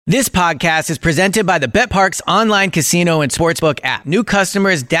This podcast is presented by the BetParx online casino and sportsbook app. New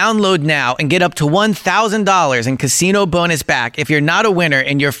customers download now and get up to $1,000 in casino bonus back if you're not a winner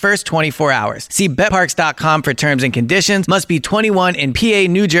in your first 24 hours. See BetParx.com for terms and conditions. Must be 21 in PA,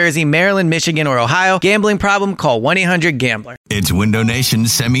 New Jersey, Maryland, Michigan, or Ohio. Gambling problem? Call 1-800-GAMBLER. It's Window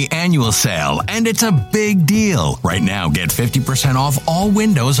Nation's semi-annual sale, and it's a big deal. Right now, get 50% off all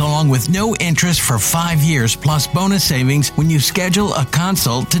windows along with no interest for 5 years plus bonus savings when you schedule a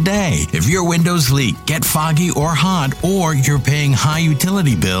consult today. If your windows leak, get foggy or hot, or you're paying high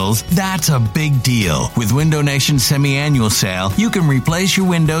utility bills, that's a big deal. With Window Nation's semi-annual sale, you can replace your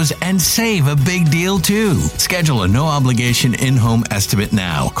windows and save a big deal too. Schedule a no-obligation in-home estimate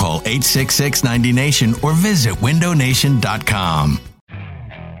now. Call 866-90NATION or visit windownation.com.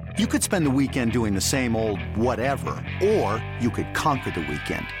 You could spend the weekend doing the same old whatever, or you could conquer the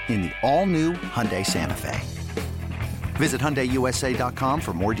weekend in the all-new Hyundai Santa Fe. Visit HyundaiUSA.com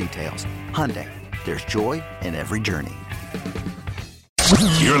for more details. Hyundai, there's joy in every journey.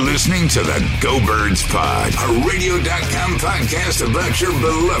 You're listening to the Go Birds Pod, a radio.com podcast about your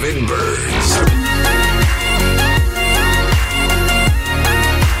beloved birds.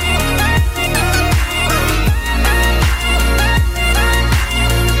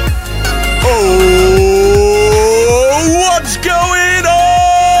 Oh, what's going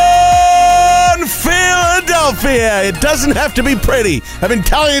on, Philadelphia? It doesn't have to be pretty. I've been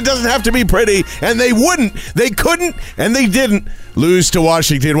telling you it doesn't have to be pretty, and they wouldn't, they couldn't, and they didn't lose to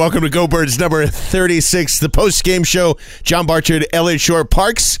Washington. Welcome to Go Birds number 36, the post-game show. John Barchard, Elliot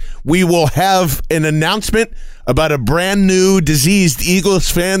Shore-Parks. We will have an announcement about a brand new diseased Eagles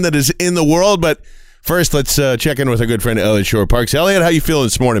fan that is in the world, but first, let's check in with our good friend Elliot Shore-Parks. Elliot, how you feeling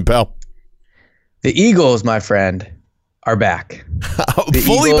this morning, pal? The Eagles, my friend, are back.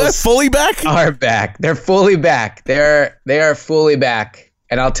 Fully back? Are back. They're fully back. They are fully back,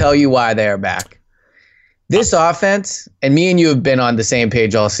 and I'll tell you why they are back. This offense, and me and you have been on the same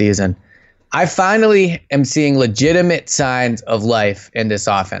page all season. I finally am seeing legitimate signs of life in this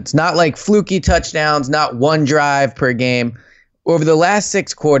offense. Not like fluky touchdowns, not one drive per game. Over the last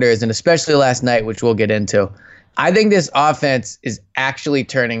 6 quarters, and especially last night, which we'll get into, I think this offense is actually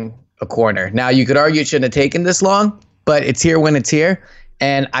turning a corner. Now, you could argue it shouldn't have taken this long, but it's here when it's here.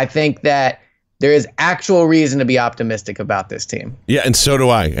 And I think that there is actual reason to be optimistic about this team. Yeah, and so do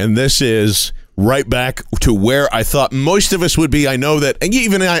I. And this is right back to where I thought most of us would be. I know that, and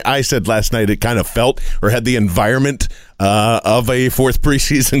even I said last night, it kind of felt or had the environment of a fourth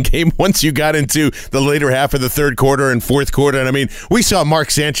preseason game once you got into the later half of the third quarter and fourth quarter. And I mean, we saw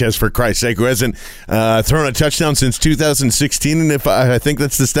Mark Sanchez, for Christ's sake, who hasn't thrown a touchdown since 2016. And if I think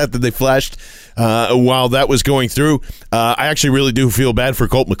that's the stat that they flashed while that was going through. I actually really do feel bad for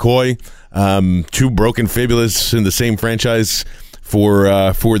Colt McCoy. 2 broken fibulas in the same franchise for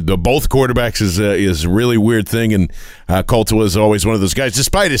the both quarterbacks is a really weird thing, and Colt was always one of those guys,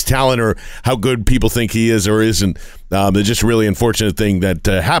 despite his talent or how good people think he is or isn't. It's just really unfortunate thing that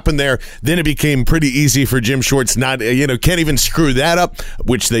happened there. Then it became pretty easy for Jim Schwartz. Can't even screw that up,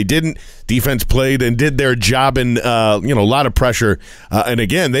 which they didn't. Defense played and did their job, and a lot of pressure. And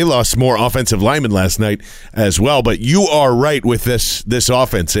again, they lost more offensive linemen last night as well. But you are right with this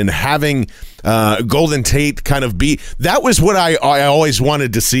offense, and having Golden Tate kind of be, that was what I always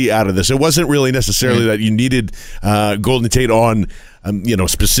wanted to see out of this. It wasn't really necessarily that you needed Golden Tate on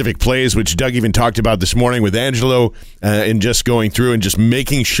specific plays, which Doug even talked about this morning with Angelo, and just going through and just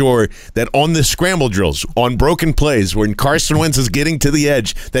making sure that on the scramble drills, on broken plays, when Carson Wentz is getting to the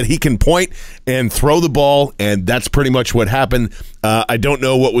edge, that he can point and throw the ball, and that's pretty much what happened. I don't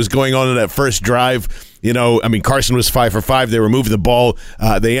know what was going on in that first drive. Carson was 5 for 5. They were moving the ball.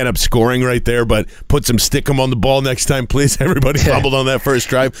 They end up scoring right there, but put some stickum on the ball next time, please. Everybody fumbled on that first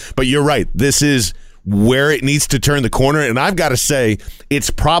drive. But you're right. This is where it needs to turn the corner, and I've got to say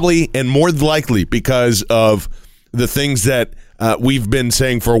it's probably and more likely because of the things that we've been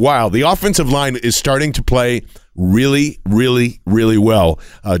saying for a while. The offensive line is starting to play really, really, really well.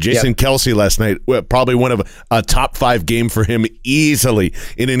 Jason Kelce last night, probably one of a top 5 game for him easily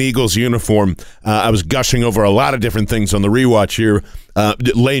in an Eagles uniform. I was gushing over a lot of different things on the rewatch here.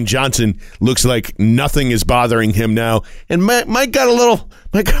 Lane Johnson looks like nothing is bothering him now, and Mike got a little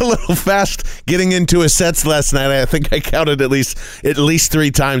fast getting into his sets last night. I think I counted at least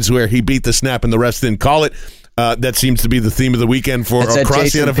 3 times where he beat the snap and the rest didn't call it. That seems to be the theme of the weekend for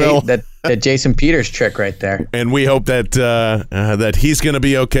across the NFL. That Jason Peters trick right there. And we hope that that he's going to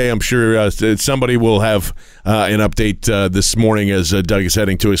be okay. I'm sure somebody will have an update this morning as Doug is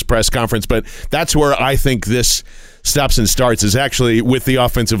heading to his press conference. But that's where I think this stops and starts is actually with the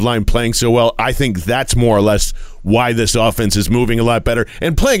offensive line playing so well. I think that's more or less why this offense is moving a lot better.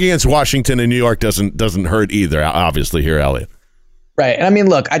 And playing against Washington and New York doesn't hurt either, obviously, here, Elliot. Right. And I mean,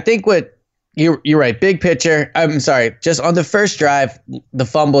 look, I think you're right. Big picture. I'm sorry. Just on the first drive, the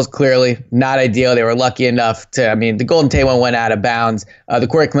fumbles clearly not ideal. They were lucky enough to. I mean, the Golden Tate one went out of bounds. The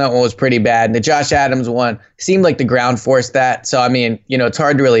Corey Clement one was pretty bad. And the Josh Adams one seemed like the ground forced that. So I mean, it's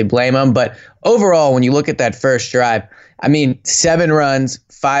hard to really blame him. But overall, when you look at that first drive, I mean, 7 runs,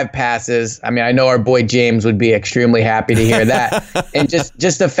 5 passes. I mean, I know our boy James would be extremely happy to hear that. And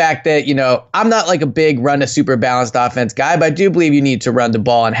just the fact that, I'm not like a big run a super balanced offense guy, but I do believe you need to run the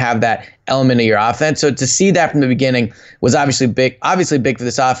ball and have that element of your offense. So to see that from the beginning was obviously big for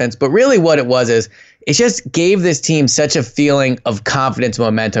this offense. But really what it was is it just gave this team such a feeling of confidence,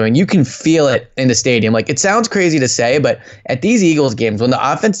 momentum, and you can feel it in the stadium. Like, it sounds crazy to say, but at these Eagles games, when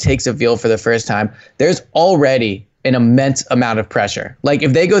the offense takes a field for the first time, there's already an immense amount of pressure. Like,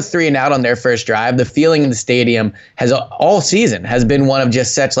 if they go 3 and out on their first drive, the feeling in the stadium has all season has been one of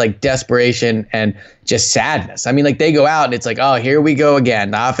just such like desperation and just sadness. I mean, like, they go out and it's like, oh, here we go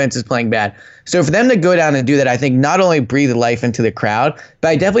again. The offense is playing bad. So for them to go down and do that, I think not only breathed life into the crowd, but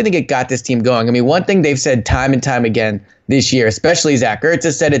I definitely think it got this team going. I mean, one thing they've said time and time again this year, especially Zach Ertz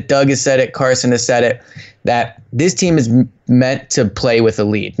has said it, Doug has said it, Carson has said it, that this team is meant to play with a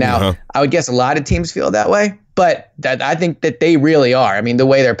lead. Now, I would guess a lot of teams feel that way, but I think that they really are. I mean, the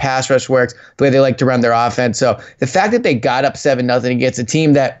way their pass rush works, the way they like to run their offense. So the fact that they got up 7-0 against a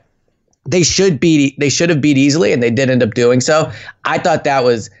team that they should have beat easily, and they did end up doing so, I thought that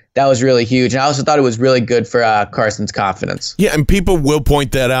was really huge. And I also thought it was really good for Carson's confidence. Yeah, and people will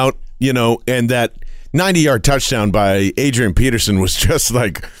point that out, and that 90-yard touchdown by Adrian Peterson was just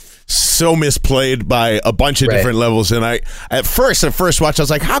like so misplayed by a bunch of different levels. And at first watch, I was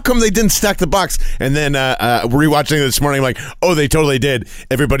like, how come they didn't stack the box? And then rewatching it this morning, I'm like, oh, they totally did.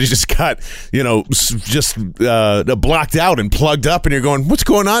 Everybody just got, blocked out and plugged up, and you're going, what's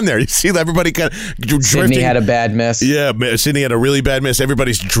going on there? You see everybody kind of drifting. Sidney had a bad miss. Yeah, Sidney had a really bad miss.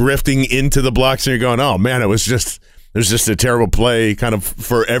 Everybody's drifting into the blocks, and you're going, oh, man, there's just a terrible play kind of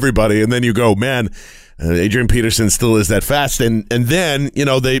for everybody. And then you go, man, Adrian Peterson still is that fast. And then,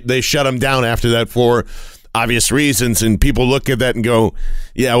 they shut him down after that for obvious reasons. And people look at that and go,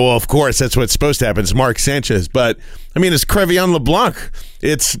 yeah, well, of course, that's what's supposed to happen. It's Mark Sanchez. But, I mean, it's Crevion LeBlanc.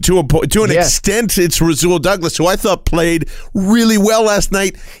 It's to an extent, it's Rasul Douglas, who I thought played really well last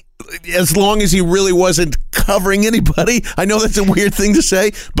night, as long as he really wasn't covering anybody. I know that's a weird thing to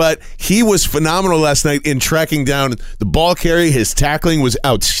say, but he was phenomenal last night in tracking down the ball carry. His tackling was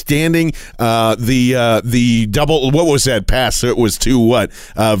outstanding. The double, what was that pass? It was to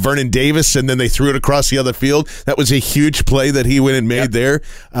Vernon Davis, and then they threw it across the other field. That was a huge play that he went and made there.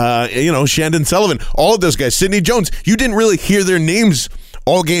 Shandon Sullivan, all of those guys. Sidney Jones, you didn't really hear their names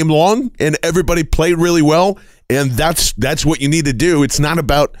all game long, and everybody played really well. And that's what you need to do. It's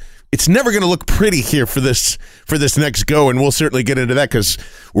never going to look pretty here for this next go, and we'll certainly get into that because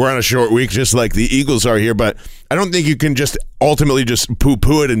we're on a short week, just like the Eagles are here. But I don't think you can just ultimately just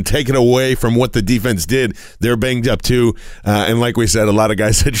poo-poo it and take it away from what the defense did. They're banged up too, and like we said, a lot of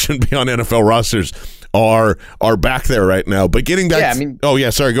guys that shouldn't be on NFL rosters are back there right now. But getting back,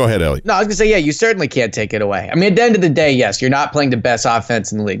 sorry, go ahead, Ellie. No, I was gonna say, you certainly can't take it away. I mean, at the end of the day, yes, you're not playing the best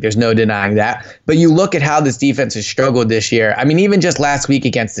offense in the league. There's no denying that. But you look at how this defense has struggled this year. I mean, even just last week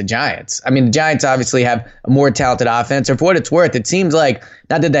against the Giants. I mean, the Giants obviously have a more talented offense. Or for what it's worth, it seems like,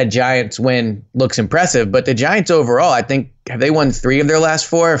 not that Giants win looks impressive, but the Giants overall, I think, have they won 3 of their last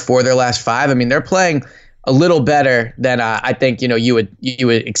 4 or 4 of their last 5? I mean, they're playing a little better than I think you would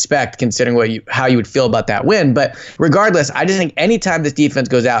expect, considering how you would feel about that win. But regardless, I just think anytime this defense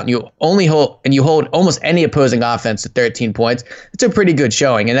goes out and you hold almost any opposing offense to 13 points, it's a pretty good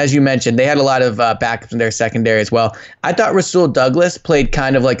showing. And as you mentioned, they had a lot of backups in their secondary as well. I thought Rasul Douglas played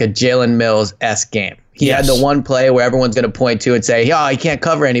kind of like a Jalen Mills-esque game. He had the one play where everyone's going to point to and say, he can't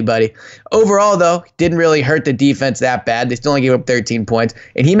cover anybody. Overall, though, didn't really hurt the defense that bad. They still only gave up 13 points.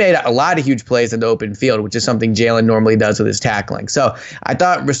 And he made a lot of huge plays in the open field, which is something Jalen normally does with his tackling. So I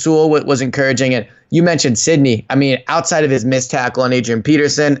thought Rasul was encouraging. And you mentioned Sidney. I mean, outside of his missed tackle on Adrian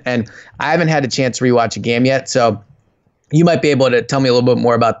Peterson, and I haven't had a chance to rewatch a game yet, so you might be able to tell me a little bit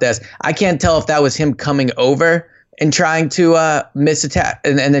more about this. I can't tell if that was him coming over and trying to miss a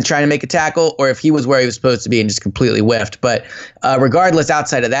and then trying to make a tackle, or if he was where he was supposed to be and just completely whiffed. But regardless,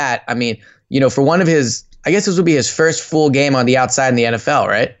 outside of that, I mean, for one of his, I guess this would be his first full game on the outside in the NFL,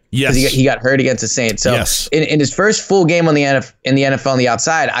 right? Yes. He got hurt against the Saints. So yes. in his first full game in the NFL on the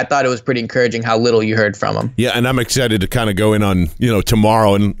outside, I thought it was pretty encouraging how little you heard from him. Yeah, and I'm excited to kind of go in on,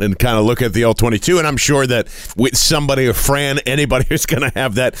 tomorrow and kind of look at the All-22, and I'm sure that with somebody, a Fran, anybody who's going to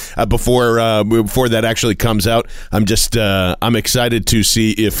have that before that actually comes out. I'm excited to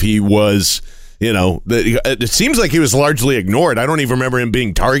see if he was... it seems like he was largely ignored. I don't even remember him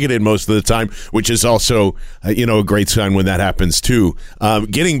being targeted most of the time, which is also, a great sign when that happens too.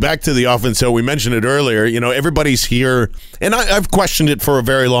 Getting back to the offense, so we mentioned it earlier, everybody's here, and I've questioned it for a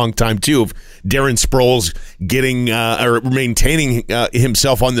very long time too, of Darren Sproles getting or maintaining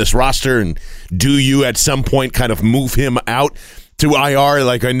himself on this roster, and do you at some point kind of move him out to IR?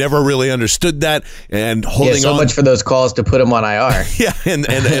 Like, I never really understood that, and holding so on much for those calls to put him on IR. Yeah,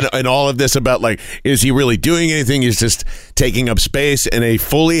 and all of this about, like, is he really doing anything? He's just taking up space. And a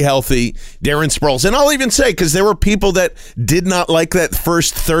fully healthy Darren Sproles, and I'll even say, because there were people that did not like that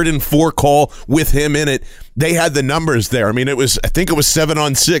first 3rd and 4 call with him in it. They had the numbers there. I mean, I think it was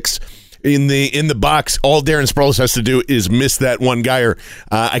 7-on-6 in the box. All Darren Sproles has to do is miss that one guy, or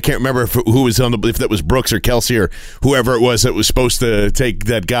I can't remember if that was Brooks or Kelsey or whoever it was that was supposed to take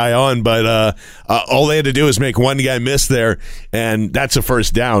that guy on, but all they had to do is make one guy miss there, and that's a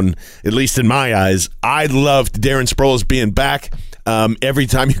first down, at least in my eyes. I loved Darren Sproles being back. Every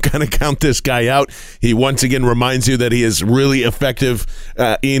time you kind of count this guy out, he once again reminds you that he is really effective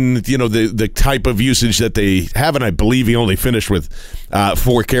in the type of usage that they have, and I believe he only finished with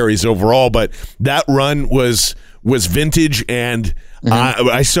 4 carries overall. But that run was vintage, and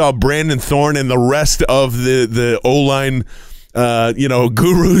I saw Brandon Thorne and the rest of the O-line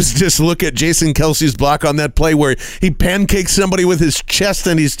gurus just look at Jason Kelsey's block on that play where he pancakes somebody with his chest,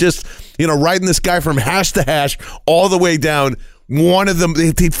 and he's just riding this guy from hash to hash all the way down. One of them,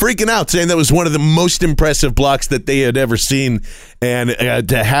 he freaking out, saying that was one of the most impressive blocks that they had ever seen. And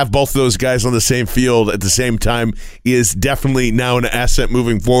to have both those guys on the same field at the same time is definitely now an asset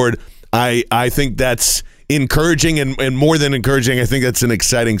moving forward. I think that's encouraging, and more than encouraging, I think that's an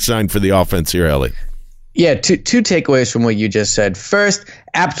exciting sign for the offense here, Ellie. Yeah, two takeaways from what you just said. First,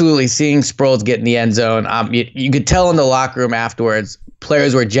 absolutely seeing Sproles get in the end zone. You could tell in the locker room afterwards,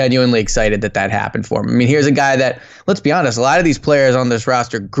 players were genuinely excited that happened for him. I mean, here's a guy that, let's be honest, a lot of these players on this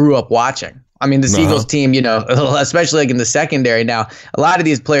roster grew up watching. I mean, the Eagles team, especially like in the secondary now, a lot of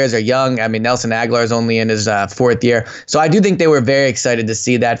these players are young. I mean, Nelson Aguilar is only in his 4th year. So I do think they were very excited to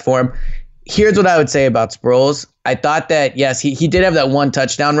see that for him. Here's what I would say about Sproles. I thought that, yes, he did have that 1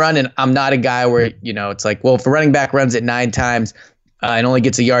 touchdown run, and I'm not a guy where, it's like, well, if a running back runs it 9 times and only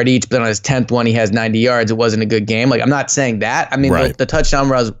gets a yard each, but on his 10th one he has 90 yards, it wasn't a good game. Like, I'm not saying that. I mean, the touchdown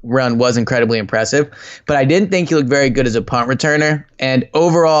run was incredibly impressive, but I didn't think he looked very good as a punt returner, and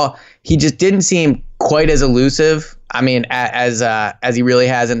overall, he just didn't seem quite as elusive. I mean, as he really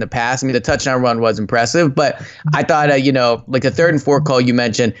has in the past. I mean, the touchdown run was impressive, but I thought, like the 3rd and 4 call you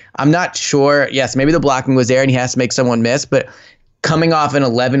mentioned, I'm not sure. Yes, maybe the blocking was there and he has to make someone miss, but coming off an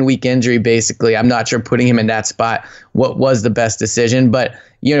 11-week injury, basically, I'm not sure putting him in that spot what was the best decision. But,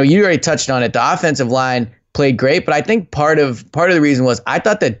 you already touched on it. The offensive line played great, but I think part of the reason was I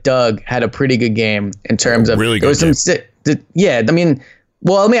thought that Doug had a pretty good game in terms of really good. I mean,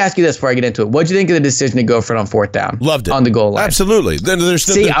 well, let me ask you this before I get into it. What did you think of the decision to go for it on 4th down? Loved it. On the goal line. Absolutely.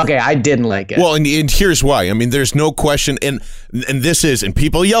 Okay, I didn't like it. Well, and here's why. I mean, there's no question, and this is, and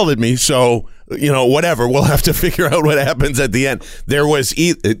people yelled at me, so, whatever. We'll have to figure out what happens at the end. There was,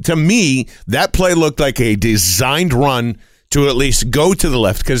 to me, that play looked like a designed run to at least go to the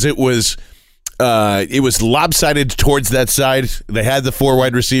left, because it was lopsided towards that side. They had the 4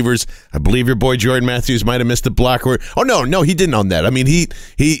 wide receivers. I believe your boy Jordan Matthews might have missed the block. No, he didn't on that. I mean,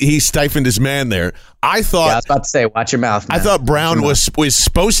 he stiffened his man there. I thought. Yeah, I was about to say, watch your mouth, man. I thought Brown was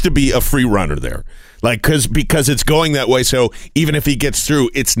supposed to be a free runner there, like because it's going that way. So even if he gets through,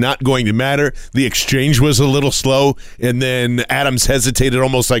 it's not going to matter. The exchange was a little slow, and then Adams hesitated,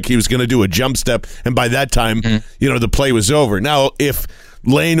 almost like he was going to do a jump step, and by that time, the play was over. Now, if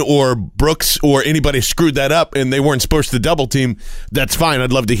Lane or Brooks or anybody screwed that up and they weren't supposed to double team, that's fine.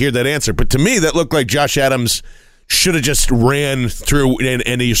 I'd love to hear that answer. But to me, that looked like Josh Adams should have just ran through,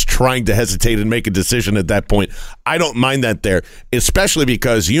 and he's trying to hesitate and make a decision at that point. I don't mind that there, especially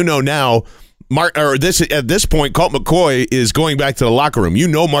because now at this point, Colt McCoy is going back to the locker room.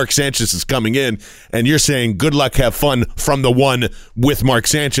 Mark Sanchez is coming in, and you're saying good luck, have fun from the one with Mark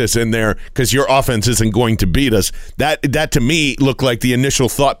Sanchez in there, because your offense isn't going to beat us. That to me looked like the initial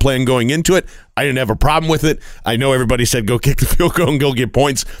thought plan going into it. I didn't have a problem with it. I know everybody said go kick the field goal and go get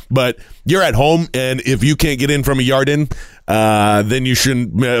points, but you're at home, and if you can't get in from a yard in, then you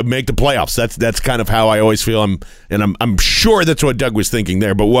shouldn't make the playoffs. That's kind of how I always feel. I'm sure that's what Doug was thinking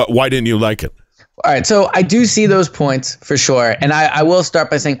there, but why didn't you like it? All right, so I do see those points for sure, and I will start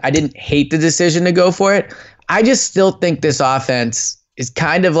by saying I didn't hate the decision to go for it. I just still think this offense is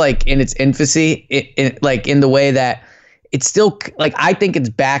kind of like in its infancy, in the way that it's still like I think it's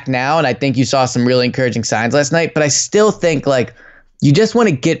back now, and I think you saw some really encouraging signs last night. But I still think like you just want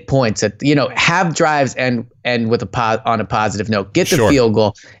to get points have drives and with on a positive note, get the field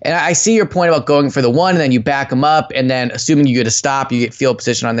goal. And I see your point about going for the one, and then you back them up, and then assuming you get a stop, you get field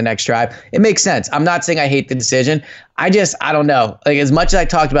position on the next drive. It makes sense. I'm not saying I hate the decision. I don't know. Like, as much as I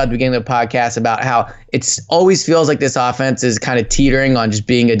talked about at the beginning of the podcast about how it always feels like this offense is kind of teetering on just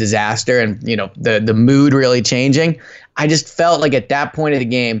being a disaster, and the mood really changing. I just felt like at that point of the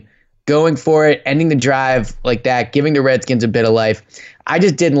game, going for it, ending the drive like that, giving the Redskins a bit of life, I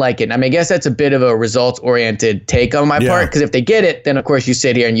just didn't like it. I mean, I guess that's a bit of a results-oriented take on my part, because if they get it, then of course you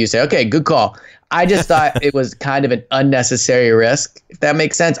sit here and you say, okay, good call. I just thought it was kind of an unnecessary risk, if that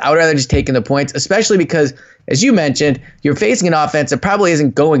makes sense. I would rather just take in the points, especially because, as you mentioned, you're facing an offense that probably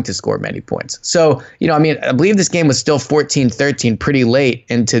isn't going to score many points. So, I believe this game was still 14-13 pretty late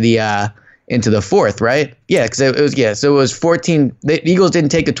into the fourth, right? Yeah, because so it was 14. The Eagles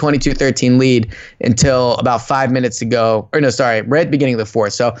didn't take a 22-13 lead until about 5 minutes to go. Right at the beginning of the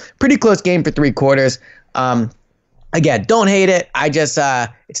fourth. So pretty close game for 3 quarters. Again, don't hate it. I just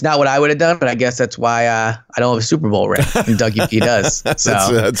it's not what I would have done, but I guess that's why I don't have a Super Bowl ring, and Doug UP does.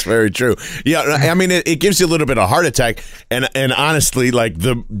 So. That's very true. Yeah, I mean, it gives you a little bit of heart attack, and honestly, like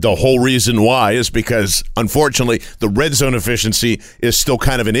the whole reason why is because, unfortunately, the red zone efficiency is still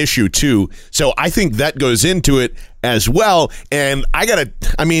kind of an issue too. So I think that goes into it as well. And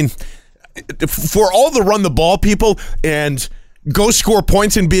for all the run the ball people and go score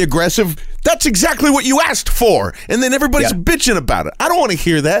points and be aggressive, that's exactly what you asked for. And then everybody's bitching about it. I don't want to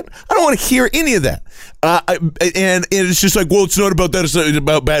hear that. I don't want to hear any of that. And it's just like, well, it's not about that. It's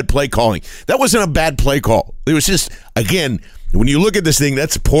about bad play calling. That wasn't a bad play call. It was just, again, when you look at this thing,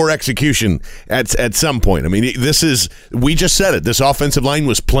 that's poor execution at some point. I mean, we just said it. This offensive line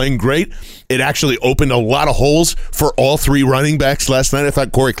was playing great. It actually opened a lot of holes for all 3 running backs last night. I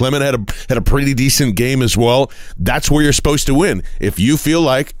thought Corey Clement had a pretty decent game as well. That's where you're supposed to win. If you feel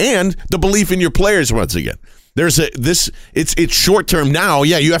like, and the belief in your players once again. It's short term now.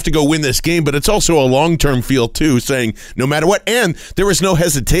 Yeah, you have to go win this game, but it's also a long term feel too, saying no matter what. And there was no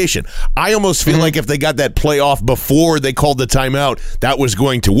hesitation. I almost feel like if they got that play off before they called the timeout, that was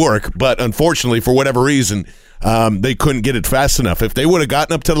going to work. But unfortunately, for whatever reason, they couldn't get it fast enough. If they would have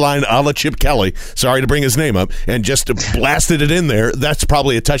gotten up to the line a la Chip Kelly, sorry to bring his name up, and just blasted it in there, that's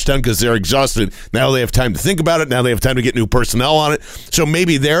probably a touchdown because they're exhausted. Now they have time to think about it. Now they have time to get new personnel on it. So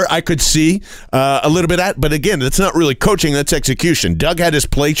maybe there I could see a little bit at. But again, that's not really coaching. That's execution. Doug had his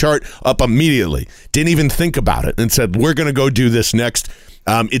play chart up immediately. Didn't even think about it and said, we're going to go do this next.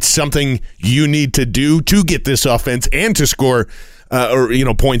 It's something you need to do to get this offense and to score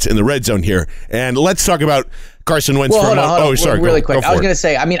points in the red zone here. And let's talk about Carson Wentz for a moment. Oh, sorry. Really quick. I was going to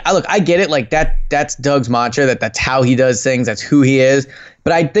say, I get it. Like that's Doug's mantra, that's how he does things. That's who he is.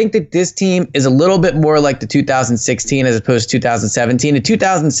 But I think that this team is a little bit more like the 2016 as opposed to 2017. In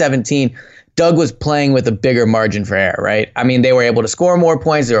 2017, Doug was playing with a bigger margin for error, right? I mean, they were able to score more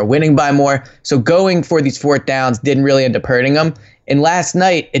points. They were winning by more. So going for these 4th downs didn't really end up hurting them. And last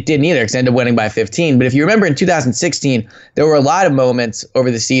night, it didn't either because they ended up winning by 15. But if you remember in 2016, there were a lot of moments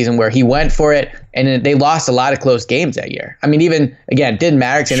over the season where he went for it, and they lost a lot of close games that year. I mean, even, again, didn't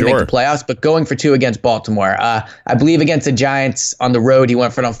matter because they didn't make the playoffs, but going for 2 against Baltimore. I believe against the Giants on the road, he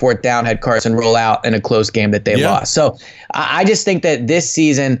went for it on 4th down, had Carson roll out in a close game that they lost. So I just think that this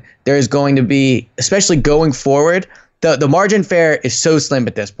season, there's going to be, especially going forward, the margin for error is so slim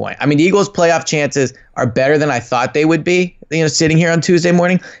at this point. I mean, the Eagles' playoff chances are better than I thought they would be, sitting here on Tuesday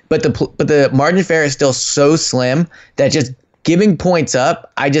morning. But the margin for error is still so slim that just giving points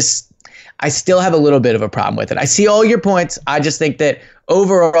up, I still have a little bit of a problem with it. I see all your points. I just think that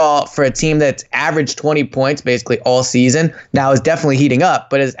overall, for a team that's averaged 20 points basically all season, now is definitely heating up,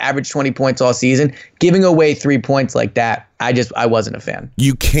 but has averaged 20 points all season, giving away 3 points like that, I wasn't a fan.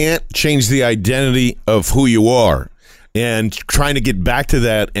 You can't change the identity of who you are. And trying to get back to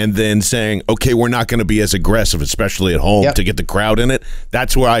that and then saying, okay, we're not going to be as aggressive, especially at home, to get the crowd in it.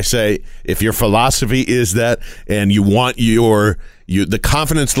 That's where I say, if your philosophy is that and you want your the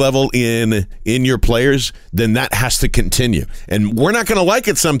confidence level in your players, then that has to continue. And we're not going to like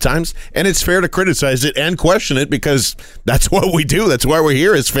it sometimes, and it's fair to criticize it and question it because that's what we do. That's why we're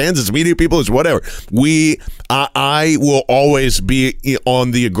here as fans, as media people, as whatever. I will always be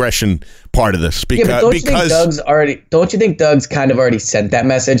on the aggression part of this because don't you think Doug's kind of already sent that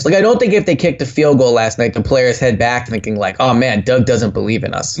message? Like, I don't think if they kicked a field goal last night, the players head back thinking like, oh man, Doug doesn't believe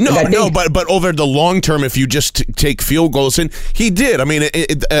in us. But over the long term, if you just take field goals, and he did. I mean,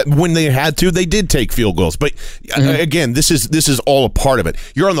 when they had to, they did take field goals. But again, this is all a part of it.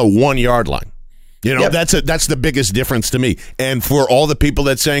 You're on the 1 yard line. That's the biggest difference to me. And for all the people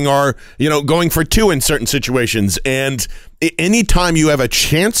that saying are, going for 2 in certain situations, and anytime you have a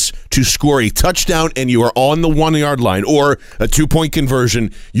chance to score a touchdown and you are on the 1 yard line or a 2-point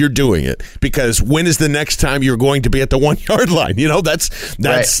conversion, you're doing it. Because when is the next time you're going to be at the 1 yard line?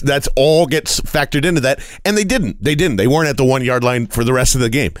 That's all gets factored into that. And they didn't. They weren't at the 1 yard line for the rest of the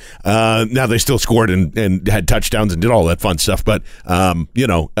game. Now they still scored and had touchdowns and did all that fun stuff. But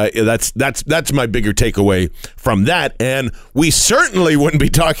that's my bigger takeaway from that. And we certainly wouldn't be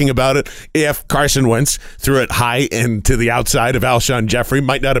talking about it if Carson Wentz threw it high and to the outside of Alshon Jeffrey.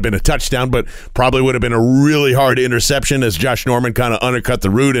 Might not have been a touchdown, but probably would have been a really hard interception as Josh Norman kind of undercut the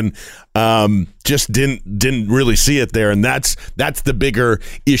route and just didn't really see it there. And that's the bigger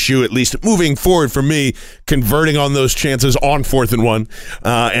issue, at least moving forward for me, converting on those chances on 4th and 1,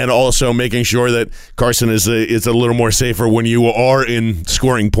 and also making sure that Carson is a little more safer when you are in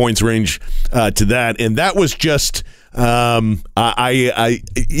scoring points range to that. And that was just it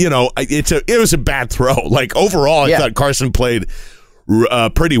was a bad throw. Like overall, I thought Carson played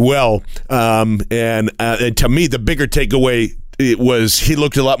pretty well. And to me, the bigger takeaway was he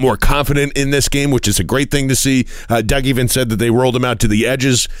looked a lot more confident in this game, which is a great thing to see. Doug even said that they rolled him out to the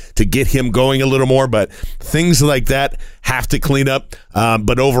edges to get him going a little more, but things like that have to clean up.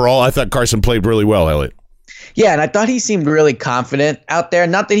 But overall, I thought Carson played really well, Elliot. Yeah, and I thought he seemed really confident out there.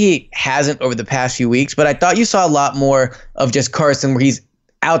 Not that he hasn't over the past few weeks, but I thought you saw a lot more of just Carson where he's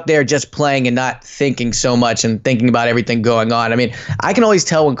out there just playing and not thinking so much and thinking about everything going on. I mean, I can always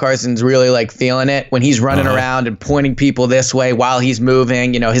tell when Carson's really like feeling it, when he's running around and pointing people this way while he's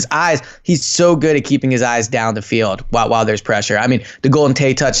moving. His eyes, he's so good at keeping his eyes down the field while there's pressure. I mean, the Golden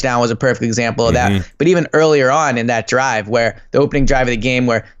Tate touchdown was a perfect example of that. But even earlier on in that drive, where the opening drive of the game,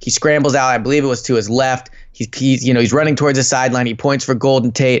 where he scrambles out, I believe it was to his left. He's running towards the sideline. He points for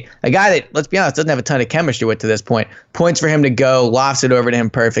Golden Tate, a guy that, let's be honest, doesn't have a ton of chemistry with to this point. Points for him to go, lofts it over to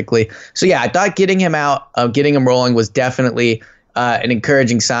him perfectly. So yeah, I thought getting him out, getting him rolling was definitely an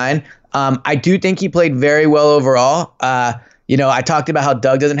encouraging sign. I do think he played very well overall. I talked about how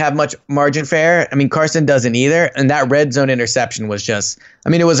Doug doesn't have much margin for error. I mean, Carson doesn't either. And that red zone interception was just,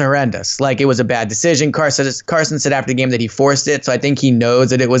 it was horrendous. Like, it was a bad decision. Carson said after the game that he forced it. So I think he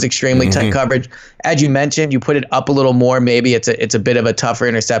knows that it was extremely tight coverage. As you mentioned, you put it up a little more. Maybe it's a bit of a tougher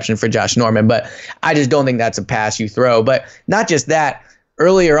interception for Josh Norman. But I just don't think that's a pass you throw. But not just that.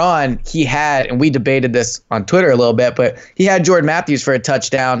 Earlier on, he had, and we debated this on Twitter a little bit, but he had Jordan Matthews for a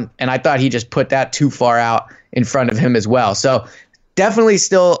touchdown. And I thought he just put that too far out in front of him as well. So definitely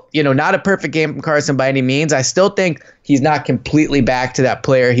still, not a perfect game from Carson by any means. I still think he's not completely back to that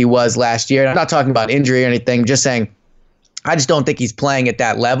player he was last year. And I'm not talking about injury or anything, just saying I just don't think he's playing at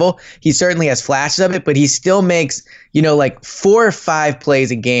that level. He certainly has flashes of it, but he still makes, like 4 or 5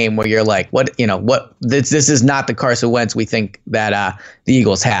 plays a game where you're like, this is not the Carson Wentz we think that the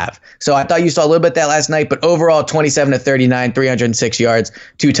Eagles have. So I thought you saw a little bit of that last night, but overall 27-39, 306 yards,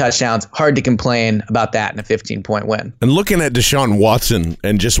 2 touchdowns. Hard to complain about that in a 15-point win. And looking at Deshaun Watson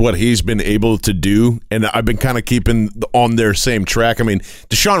and just what he's been able to do, and I've been kind of keeping on their same track. I mean,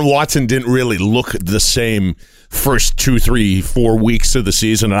 Deshaun Watson didn't really look the same first 2, 3, 4 weeks of the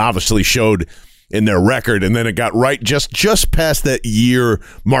season, and obviously showed in their record, and then it got right just past that year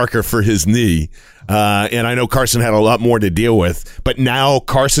marker for his knee. And I know Carson had a lot more to deal with, but now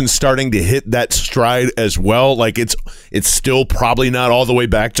Carson's starting to hit that stride as well. Like it's still probably not all the way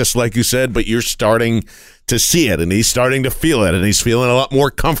back, just like you said, but you're starting to see it, and he's starting to feel it, and he's feeling a lot more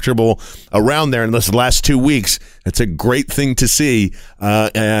comfortable around there in this last 2 weeks. It's a great thing to see,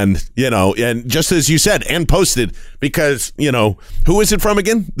 and just as you said and posted, because who is it from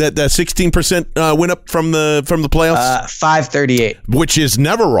again? That 16% went up from the playoffs. 538, which is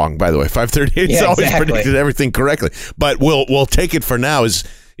never wrong, by the way. 538 is always predicted everything correctly, but we'll take it for now. Is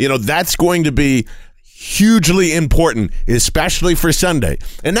that's going to be hugely important, especially for Sunday.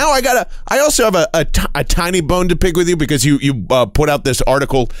 And now I also have a tiny bone to pick with you, because you put out this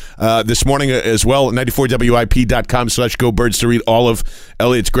article this morning as well at 94WIP.com/GoBirds to read all of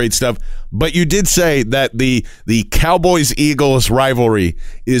Elliot's great stuff. But you did say that the Cowboys-Eagles rivalry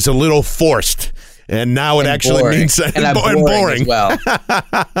is a little forced. And now it actually means boring as well.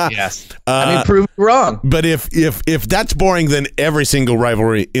 Yes, I mean, prove me wrong. But if that's boring, then every single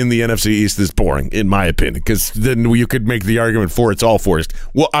rivalry in the NFC East is boring, in my opinion. Because then you could make the argument for it's all forced.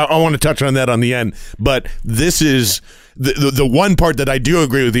 Well, I want to touch on that on the end. But this is the one part that I do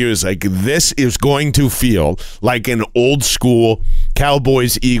agree with you is like, this is going to feel like an old school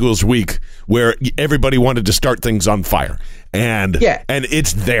Cowboys-Eagles week where everybody wanted to start things on fire. And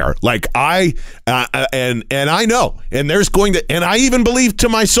it's there. Like I know, and there's going to, and I even believe to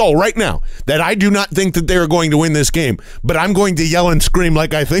my soul right now that I do not think that they're going to win this game, but I'm going to yell and scream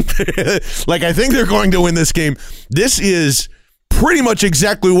like I think they're going to win this game. This is pretty much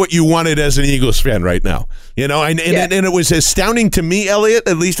exactly what you wanted as an Eagles fan right now, you know, and it was astounding to me, Elliot,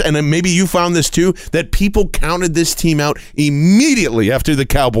 at least, and maybe you found this too, that people counted this team out immediately after the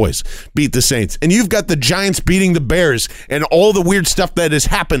Cowboys beat the Saints. And you've got the Giants beating the Bears and all the weird stuff that has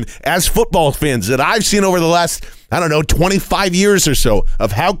happened as football fans that I've seen over the last, 25 years or so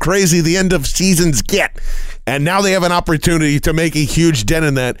of how crazy the end of seasons get. And now they have an opportunity to make a huge dent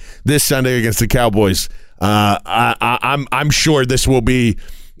in that this Sunday against the Cowboys. I'm sure this will be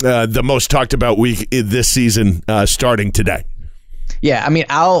the most talked about week in this season starting today. Yeah, I mean,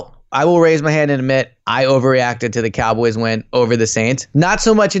 I will raise my hand and admit I overreacted to the Cowboys win over the Saints. Not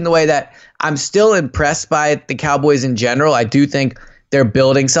so much in the way that I'm still impressed by the Cowboys in general. I do think they're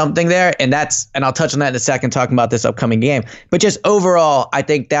building something there, and I'll touch on that in a second, talking about this upcoming game. But just overall, I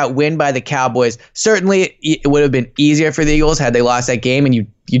think that win by the Cowboys, certainly it would have been easier for the Eagles had they lost that game, and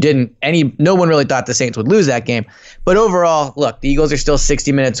no one really thought the Saints would lose that game. But overall, look, the Eagles are still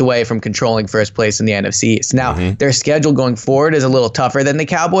 60 minutes away from controlling first place in the NFC East. Now, their schedule going forward is a little tougher than the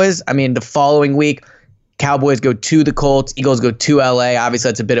Cowboys. I mean, the following week, Cowboys go to the Colts, Eagles go to LA. Obviously,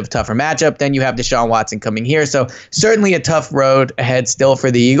 that's a bit of a tougher matchup. Then you have Deshaun Watson coming here. So certainly a tough road ahead still for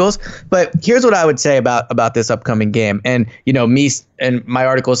the Eagles. But here's what I would say about this upcoming game. And, me and my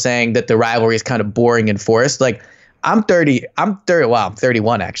article saying that the rivalry is kind of boring and forced. Like, I'm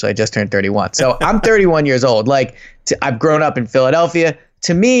 31 actually. I just turned 31. So I'm 31 years old. Like, I've grown up in Philadelphia.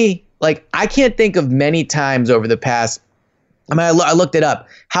 To me, like, I can't think of many times over the past, I looked it up.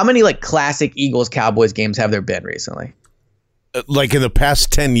 How many like classic Eagles Cowboys games have there been recently? Like in the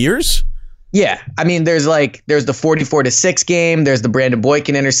past 10 years? Yeah. I mean, there's the 44-6 game. There's the Brandon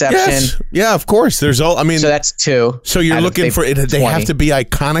Boykin interception. Yes. Yeah, of course. So that's two. So you're looking for it. They 20. Have to be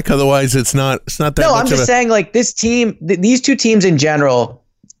iconic. Otherwise it's not that No, much I'm just saying, like, this team, these two teams in general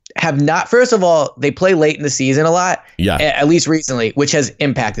have not, first of all, they play late in the season a lot, at least recently, which has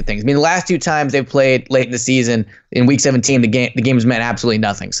impacted things. I mean, the last two times they've played late in the season, in week 17, the games meant absolutely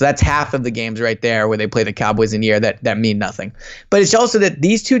nothing. So that's half of the games right there where they play the Cowboys in a year that mean nothing. But it's also that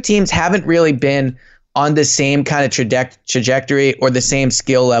these two teams haven't really been on the same kind of trajectory or the same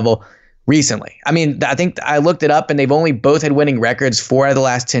skill level recently. I mean, I think I looked it up, and they've only both had winning records 4 out of the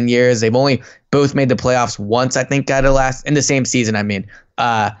last 10 years. They've only both made the playoffs once, I think, in the same season,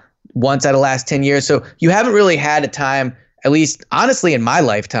 once out of the last 10 years. So you haven't really had a time, at least honestly in my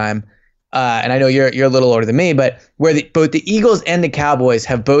lifetime, and I know you're a little older than me, but where both the Eagles and the Cowboys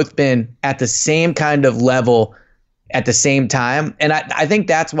have both been at the same kind of level at the same time. And I think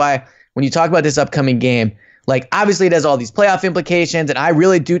that's why when you talk about this upcoming game, like, obviously it has all these playoff implications, and I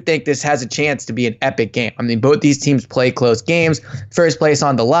really do think this has a chance to be an epic game. I mean, both these teams play close games, first place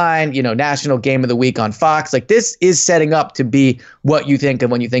on the line, national game of the week on Fox. Like, this is setting up to be what you think of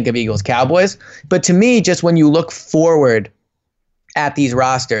when you think of Eagles Cowboys. But to me, just when you look forward at these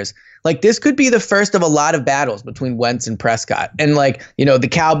rosters, like, this could be the first of a lot of battles between Wentz and Prescott. And, the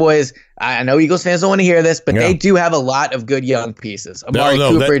Cowboys, I know Eagles fans don't want to hear this, but they do have a lot of good young pieces. Amari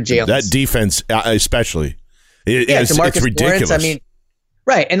Cooper, Jalen. That defense especially. It's ridiculous. Lawrence, I mean,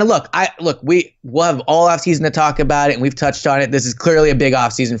 right. And we'll have all offseason to talk about it, and we've touched on it. This is clearly a big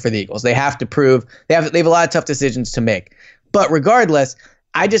offseason for the Eagles. They have to prove they have a lot of tough decisions to make. But regardless,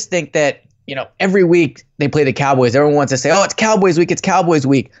 I just think that, every week they play the Cowboys, everyone wants to say, oh, it's Cowboys week, it's Cowboys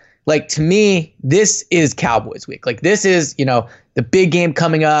week. Like, to me, this is Cowboys week. Like, this is, the big game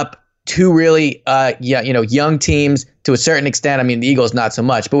coming up. Two really, young teams to a certain extent. I mean, the Eagles not so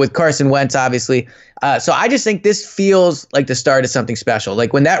much, but with Carson Wentz, obviously. So I just think this feels like the start of something special.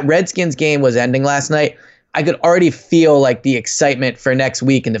 Like, when that Redskins game was ending last night, I could already feel like the excitement for next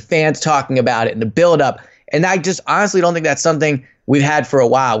week and the fans talking about it and the build-up. And I just honestly don't think that's something we've had for a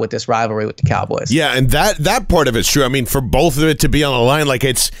while with this rivalry with the Cowboys. Yeah, and that part of it's true. I mean, for both of it to be on the line, like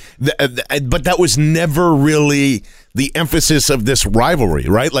but that was never really the emphasis of this rivalry,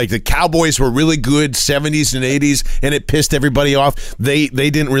 right? Like the Cowboys were really good 70s and 80s, and it pissed everybody off. They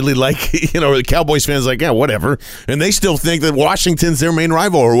didn't really like, the Cowboys fans like, yeah, whatever. And they still think that Washington's their main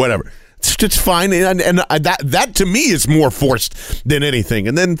rival or whatever. It's fine, and that to me is more forced than anything.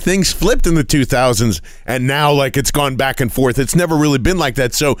 And then things flipped in the 2000s, and now like it's gone back and forth. It's never really been like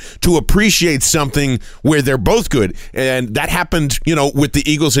that. So to appreciate something where they're both good, and that happened, with the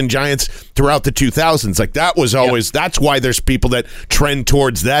Eagles and Giants throughout the 2000s. Like that was always that's why there's people that trend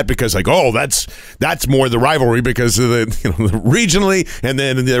towards that because like that's more the rivalry because of the regionally, and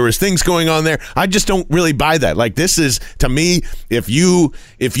then there was things going on there. I just don't really buy that. Like this is to me, if you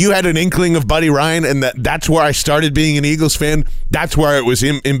had an inkling of Buddy Ryan, and that's where I started being an Eagles fan. That's where it was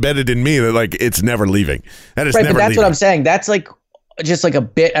embedded in me that like it's never leaving. That is right, never but that's leaving. what I'm saying. That's like just like a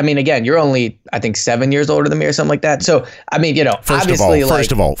bit. I mean, again, you're only I think 7 years older than me or something like that. So I mean,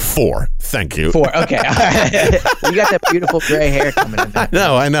 First of all, 4. Thank you. 4. Okay, you got that beautiful gray hair coming in.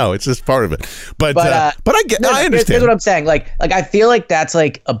 No, I know it's just part of it. But I understand. Here's what I'm saying. Like I feel like that's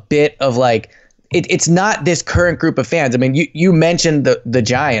like a bit of like. It's not this current group of fans. I mean, you mentioned the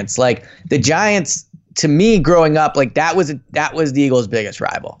Giants. Like the Giants, to me, growing up, like that was the Eagles' biggest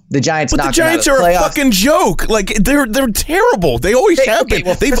rival. The Giants. But the Giants are a fucking joke. Like they're terrible. They always have been.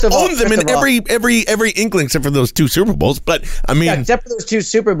 Well, they've owned them in every inkling except for those 2 Super Bowls. But I mean, except for those 2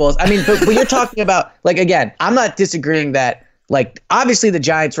 Super Bowls. I mean, but you're talking about like again. I'm not disagreeing that. Like, obviously, the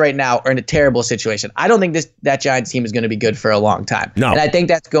Giants right now are in a terrible situation. I don't think that Giants team is going to be good for a long time. No. And I think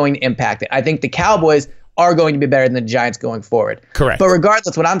that's going to impact it. I think the Cowboys are going to be better than the Giants going forward. Correct. But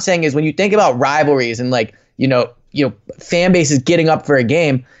regardless, what I'm saying is when you think about rivalries and like, fan bases getting up for a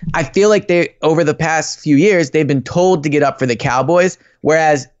game, I feel like they over the past few years, they've been told to get up for the Cowboys,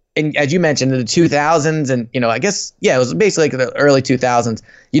 whereas and as you mentioned, in the 2000s and, I guess, it was basically like the early 2000s,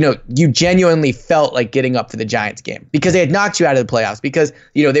 you genuinely felt like getting up for the Giants game because they had knocked you out of the playoffs because,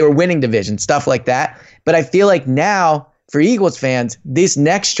 they were winning divisions, stuff like that. But I feel like now for Eagles fans, this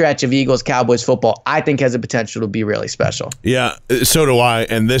next stretch of Eagles-Cowboys football, I think has the potential to be really special. Yeah, so do I.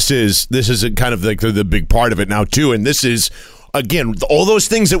 And this is a kind of like the big part of it now, too. And this is, again, all those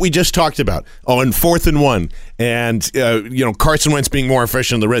things that we just talked about on 4th and 1 and, Carson Wentz being more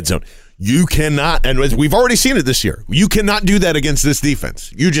efficient in the red zone. You cannot, and we've already seen it this year, you cannot do that against this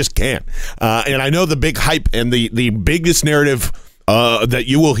defense. You just can't. And I know the big hype and the biggest narrative that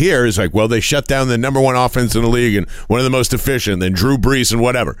you will hear is like, well, they shut down the number 1 offense in the league and one of the most efficient, and Drew Brees and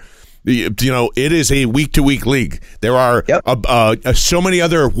whatever. It is a week-to-week league. There are so many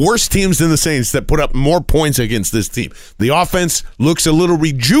other worse teams than the Saints that put up more points against this team. The offense looks a little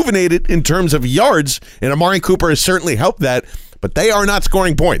rejuvenated in terms of yards, and Amari Cooper has certainly helped that, but they are not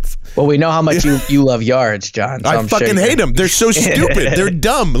scoring points. Well, we know how much you love yards, John. So I fucking hate them. They're so stupid. They're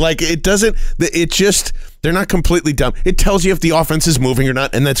dumb. Like, they're not completely dumb. It tells you if the offense is moving or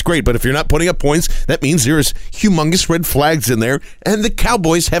not, and that's great. But if you're not putting up points, that means there's humongous red flags in there, and the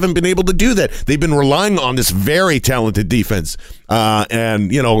Cowboys haven't been able to do that. They've been relying on this very talented defense.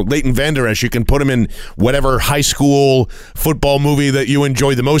 Leighton Vander Esch, you can put him in whatever high school football movie that you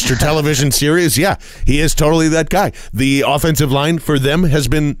enjoy the most or television series. Yeah, he is totally that guy. The offensive line for them has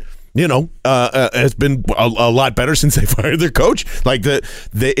been has been a lot better since they fired their coach. Like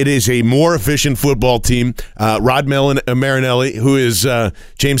it is a more efficient football team. Rod Marinelli, who is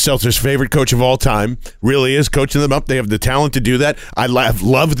James Seltzer's favorite coach of all time, really is coaching them up. They have the talent to do that. I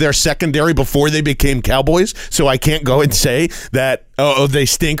loved their secondary before they became Cowboys, so I can't go and say that they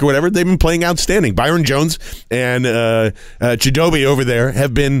stink or whatever. They've been playing outstanding. Byron Jones and Chidobe over there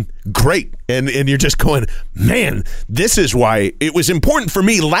have been great. And you're just going, man, this is why it was important for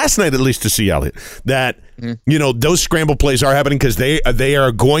me last night, at least, to see, Elliot, that those scramble plays are happening because they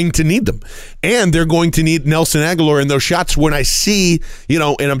are going to need them. And they're going to need Nelson Aguilar in those shots when I see,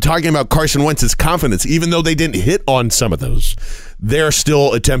 and I'm talking about Carson Wentz's confidence, even though they didn't hit on some of those. They're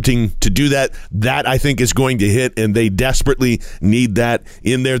still attempting to do that. That, I think, is going to hit, and they desperately need that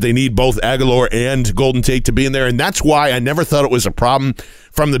in there. They need both Aguilar and Golden Tate to be in there, and that's why I never thought it was a problem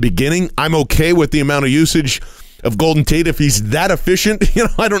from the beginning. I'm okay with the amount of usage of Golden Tate if he's that efficient.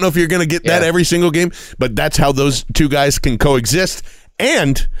 I don't know if you're going to get that every single game, but that's how those two guys can coexist.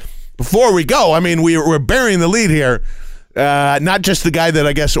 And before we go, I mean, we're burying the lead here. Not just the guy that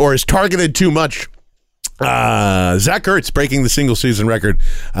I guess or is targeted too much. Zach Ertz breaking the single season record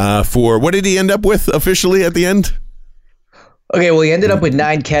for what did he end up with officially at the end? Okay, well, he ended up with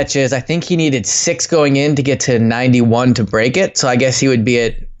 9 catches. I think he needed 6 going in to get to 91 to break it. So I guess he would be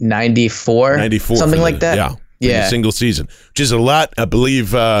at 94 something like that. Yeah. in a single season, which is a lot. I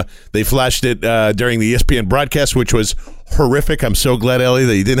believe they flashed it during the ESPN broadcast, which was horrific. I'm so glad, Ellie,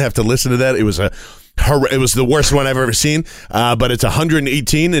 that you didn't have to listen to that. It was the worst one I've ever seen, but it's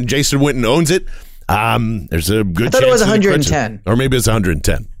 118, and Jason Witten owns it. There's a good chance. I thought it was 110. Or maybe it's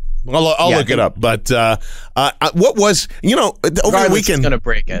 1110. I'll look it up. But what was, over the weekend, going to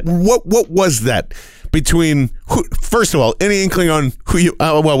break it. What was that between, first of all, any inkling on who you,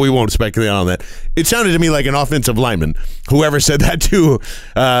 well, we won't speculate on that. It sounded to me like an offensive lineman. Whoever said that to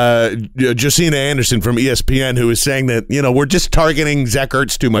Josina Anderson from ESPN, who was saying that, we're just targeting Zach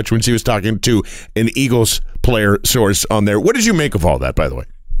Ertz too much when she was talking to an Eagles player source on there. What did you make of all that, by the way?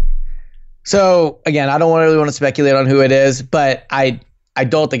 So, again, I don't really want to speculate on who it is, but I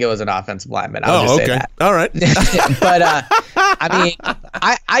don't think it was an offensive lineman. I'll just say that. All right. But,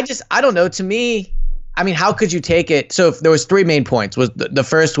 I don't know. To me, how could you take it? So if there was three main points. The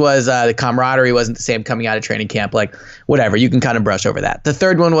first was the camaraderie wasn't the same coming out of training camp. Like, whatever. You can kind of brush over that. The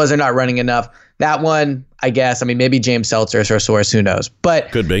third one was they're not running enough. That one, I guess, maybe James Seltzer is our source. Who knows?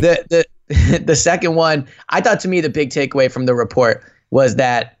 But could be. The second one, I thought to me the big takeaway from the report was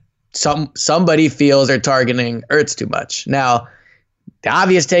that somebody feels they're targeting Ertz too much. Now, the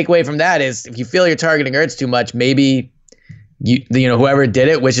obvious takeaway from that is if you feel you're targeting Ertz too much, maybe whoever did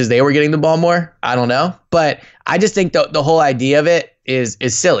it wishes they were getting the ball more. I don't know. But I just think the whole idea of it is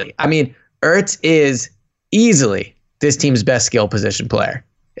silly. Ertz is easily this team's best skill position player,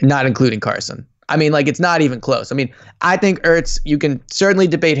 not including Carson. It's not even close. I think Ertz, you can certainly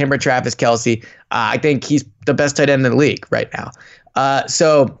debate him or Travis Kelce. I think he's the best tight end in the league right now.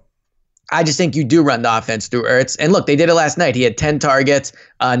 So I just think you do run the offense through Ertz. And look, they did it last night. He had 10 targets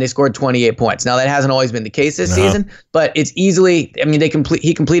and they scored 28 points. Now, that hasn't always been the case this season, but it's easily,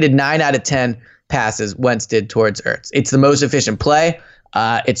 he completed 9 out of 10 passes Wentz did towards Ertz. It's the most efficient play.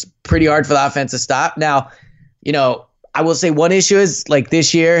 It's pretty hard for the offense to stop. Now, I will say one issue is like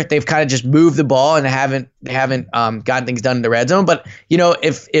this year, they've kind of just moved the ball and they haven't gotten things done in the red zone. But,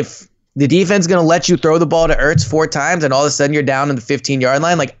 if the defense is going to let you throw the ball to Ertz 4 times and all of a sudden you're down in the 15-yard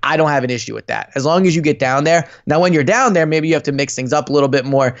line, I don't have an issue with that. As long as you get down there. Now, when you're down there, maybe you have to mix things up a little bit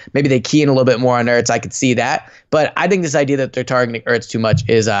more. Maybe they key in a little bit more on Ertz. I could see that. But I think this idea that they're targeting Ertz too much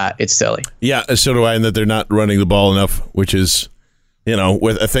is it's silly. Yeah, so do I, and that they're not running the ball enough, which is,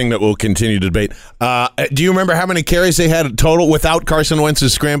 with a thing that we'll continue to debate. Do you remember how many carries they had total without Carson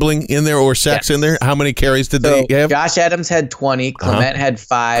Wentz's scrambling in there or sacks in there? How many carries did they have? Josh Adams had 20, Clement had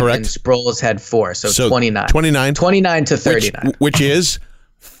 5, Correct. And Sproles had 4. So 29. 29 to 39. Which is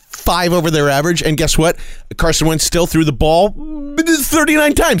 5 over their average. And guess what? Carson Wentz still threw the ball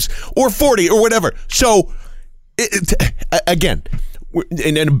 39 times or 40 or whatever. So, again,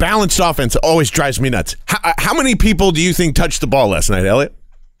 and a balanced offense always drives me nuts. How many people do you think touched the ball last night, Elliot?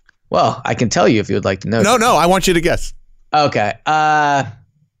 Well, I can tell you if you would like to know. No, I want you to guess. Okay.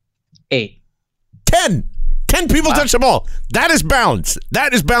 8. 10. 10 people touch the ball. That is balance. I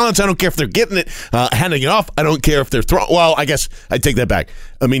don't care if they're getting it, handing it off. I don't care if they're throwing. Well, I guess I take that back.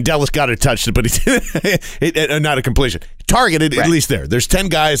 Dallas got it touched it, but he not a completion. Targeted, right. At least there. There's 10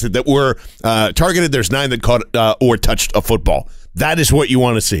 guys that were targeted. There's 9 that caught or touched a football. That is what you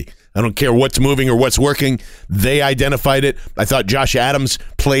want to see. I don't care what's moving or what's working. They identified it. I thought Josh Adams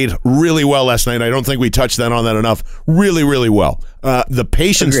played really well last night. I don't think we touched on that enough. Really, really well. The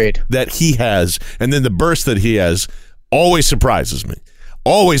patience that he has and then the burst that he has always surprises me.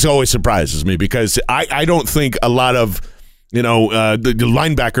 Always surprises me because I don't think a lot of the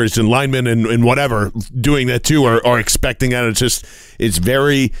linebackers and linemen and whatever doing that too are expecting that. It's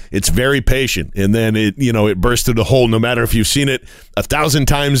very patient, and then it bursts through the hole. No matter if you've seen it 1,000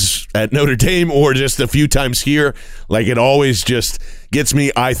 times at Notre Dame or just a few times here, it always just gets me.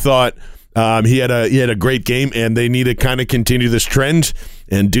 I thought he had a great game, and they need to kind of continue this trend.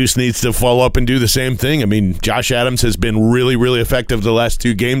 And Deuce needs to follow up and do the same thing. Josh Adams has been really, really effective the last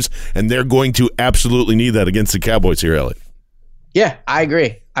 2 games, and they're going to absolutely need that against the Cowboys here, Elliot. Yeah, I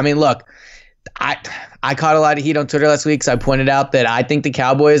agree. Look, I caught a lot of heat on Twitter last week because I pointed out that I think the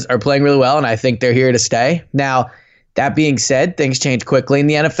Cowboys are playing really well, and I think they're here to stay. Now, that being said, things change quickly in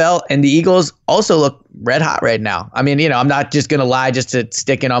the NFL, and the Eagles also look red hot right now. I'm not just going to lie just to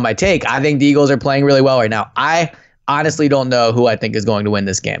stick in on my take. I think the Eagles are playing really well right now. I honestly don't know who I think is going to win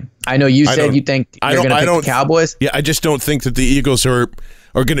this game. I know you said you think you're going to pick the Cowboys. Yeah, I just don't think that the Eagles are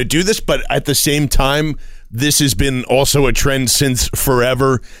going to do this, but at the same time, this has been also a trend since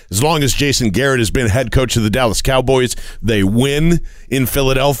forever. As long as Jason Garrett has been head coach of the Dallas Cowboys, they win in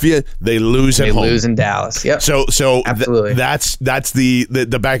Philadelphia, they lose at home. They lose in Dallas. Yep. So absolutely. That's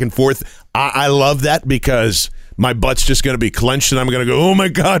the back and forth. I love that because my butt's just going to be clenched and I'm going to go, oh my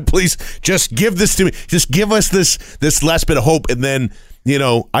God, please just give this to me. Just give us this last bit of hope. And then,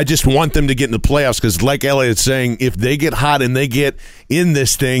 I just want them to get in the playoffs because like Elliot's saying, if they get hot and they get in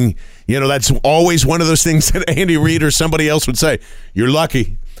this thing, that's always one of those things that Andy Reid or somebody else would say, you're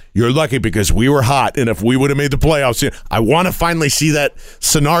lucky. You're lucky because we were hot, and if we would have made the playoffs, I want to finally see that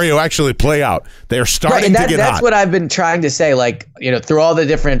scenario actually play out. They're starting to get hot. That's what I've been trying to say, through all the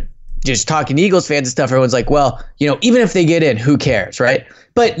different, just talking to Eagles fans and stuff, everyone's like, well, even if they get in, who cares, right?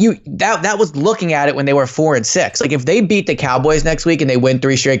 But that was looking at it when they were 4-6. Like, if they beat the Cowboys next week and they win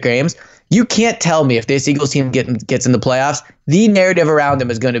 3 straight games, you can't tell me if this Eagles team gets in the playoffs, the narrative around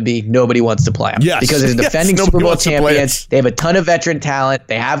them is going to be nobody wants to play them. Yes. Because they're defending Super Bowl champions. They have a ton of veteran talent.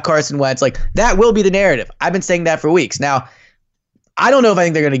 They have Carson Wentz. That will be the narrative. I've been saying that for weeks. Now, I don't know if I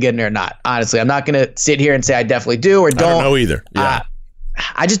think they're going to get in there or not, honestly. I'm not going to sit here and say I definitely do or don't. I don't know either. Yeah.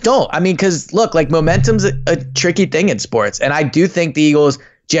 I just don't. I mean, because, look, momentum's a tricky thing in sports. And I do think the Eagles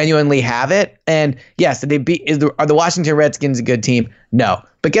genuinely have it. And, yes, are the Washington Redskins a good team? No.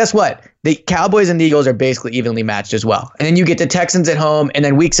 But guess what? The Cowboys and the Eagles are basically evenly matched as well. And then you get the Texans at home, and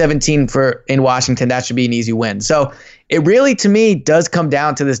then Week 17 in Washington, that should be an easy win. So it really, to me, does come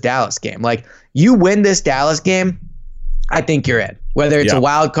down to this Dallas game. You win this Dallas game, I think you're in. Whether it's a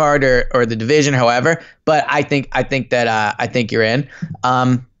wild card or the division, however. But I think you're in.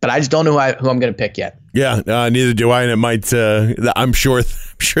 But I just don't know who I'm going to pick yet. Yeah, neither do I, and it might. I'm sure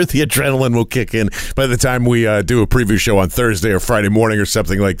the adrenaline will kick in by the time we do a preview show on Thursday or Friday morning or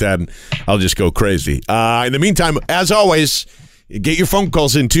something like that, and I'll just go crazy. In the meantime, as always, get your phone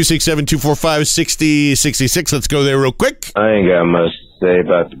calls in 267-245-6066. Let's go there real quick. I ain't got much to say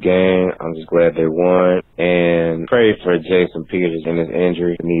about the game. I'm just glad they won, and pray for Jason Peters and his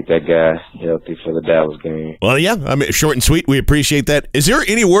injury. We need that guy healthy for the Dallas game. Well, yeah, I mean, short and sweet. We appreciate that. Is there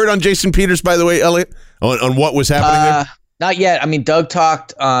any word on Jason Peters, by the way, Elliot, on what was happening there? Not yet. I mean, Doug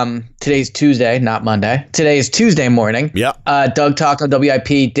talked. Today's Tuesday, not Monday. Today is Tuesday morning. Yeah. Doug talked on WIP.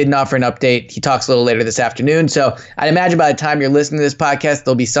 Didn't offer an update. He talks a little later this afternoon. So I'd imagine by the time you're listening to this podcast,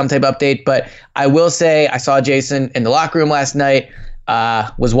 there'll be some type of update. But I will say I saw Jason in the locker room last night.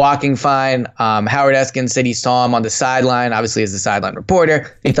 Was walking fine. Howard Eskin said he saw him on the sideline. Obviously, as the sideline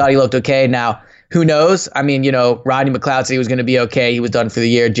reporter, he thought he looked okay. Now, who knows? I mean, Rodney McLeod said he was going to be okay. He was done for the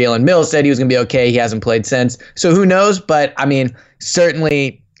year. Jalen Mills said he was going to be okay. He hasn't played since. So who knows? But, I mean,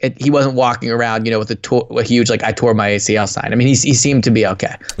 certainly he wasn't walking around, with a huge, I tore my ACL sign. I mean, he seemed to be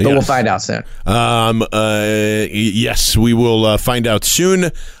okay. But We'll find out soon. Yes, we will find out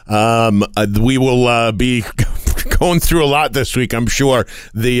soon. We will be going through a lot this week, I'm sure.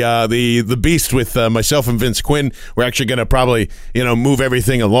 The beast with myself and Vince Quinn, we're actually going to probably move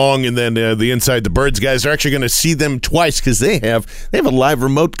everything along, and then the Inside the Birds guys are actually going to see them twice because they have a live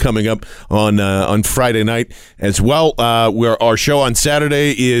remote coming up on Friday night as well. Where our show on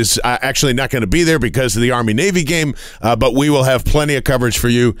Saturday is actually not going to be there because of the Army-Navy game, but we will have plenty of coverage for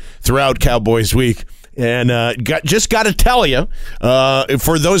you throughout Cowboys week. And just got to tell you,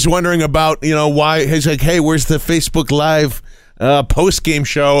 for those wondering about, why he's like, hey, where's the Facebook Live post-game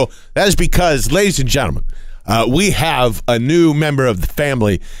show? That is because, ladies and gentlemen, we have a new member of the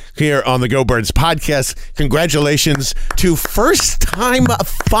family here on the Go Birds podcast. Congratulations to first-time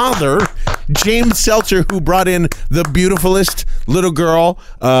father James Seltzer, who brought in the beautifulest little girl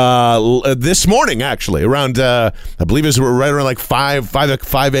this morning, actually, around, I believe it was right around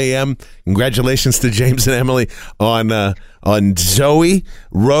 5 a.m. Congratulations to James and Emily on Zoe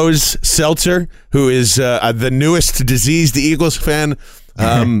Rose Seltzer, who is the newest diseased Eagles fan.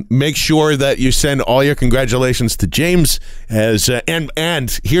 Make sure that you send all your congratulations to James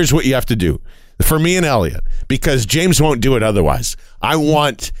and here's what you have to do for me and Elliot, because James won't do it otherwise. I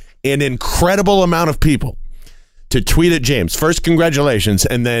want an incredible amount of people to tweet at James. First, congratulations,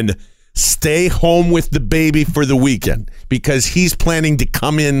 and then stay home with the baby for the weekend because he's planning to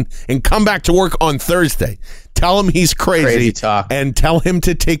come in and come back to work on Thursday. Tell him he's crazy talk. And tell him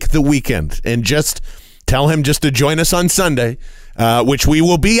to take the weekend and just tell him just to join us on Sunday. Which we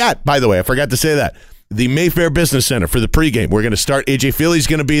will be at, by the way. I forgot to say that. The Mayfair Business Center for the pregame. We're going to start. AJ Feely's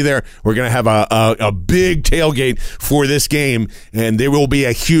going to be there. We're going to have a big tailgate for this game, and there will be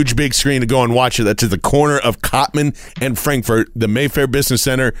a huge big screen to go and watch it. That's at the corner of Cottman and Frankfurt, the Mayfair Business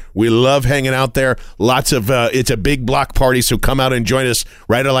Center. We love hanging out there. Lots of it's a big block party, so come out and join us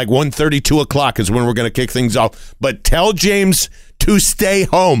right at 1:30, 2 o'clock is when we're going to kick things off. But tell James to stay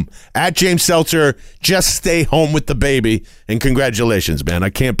home. At James Seltzer, just stay home with the baby. And congratulations, man. I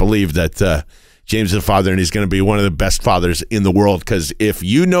can't believe that James is a father, and he's going to be one of the best fathers in the world, because if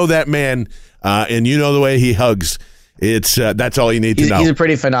you know that man and you know the way he hugs, It's that's all you need to know. He's a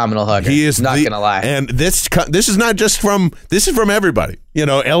pretty phenomenal hugger. He is not gonna lie. And this is not just from everybody.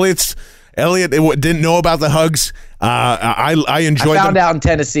 Elliot didn't know about the hugs. I enjoyed. I found them. out in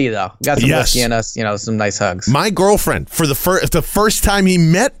Tennessee though. Got some whiskey in us. Some nice hugs. My girlfriend for the first time he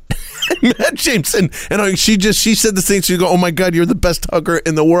met Jameson, and she said the thing. She go, "Oh my God, you're the best hugger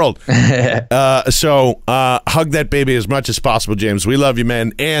in the world." So hug that baby as much as possible, James. We love you,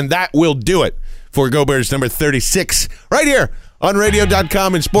 man, and that will do it for Go Birds number 36 right here on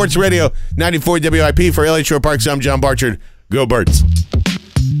radio.com and Sports Radio 94 WIP. For Elliott Shore Parks, I'm John Barchard. Go Birds.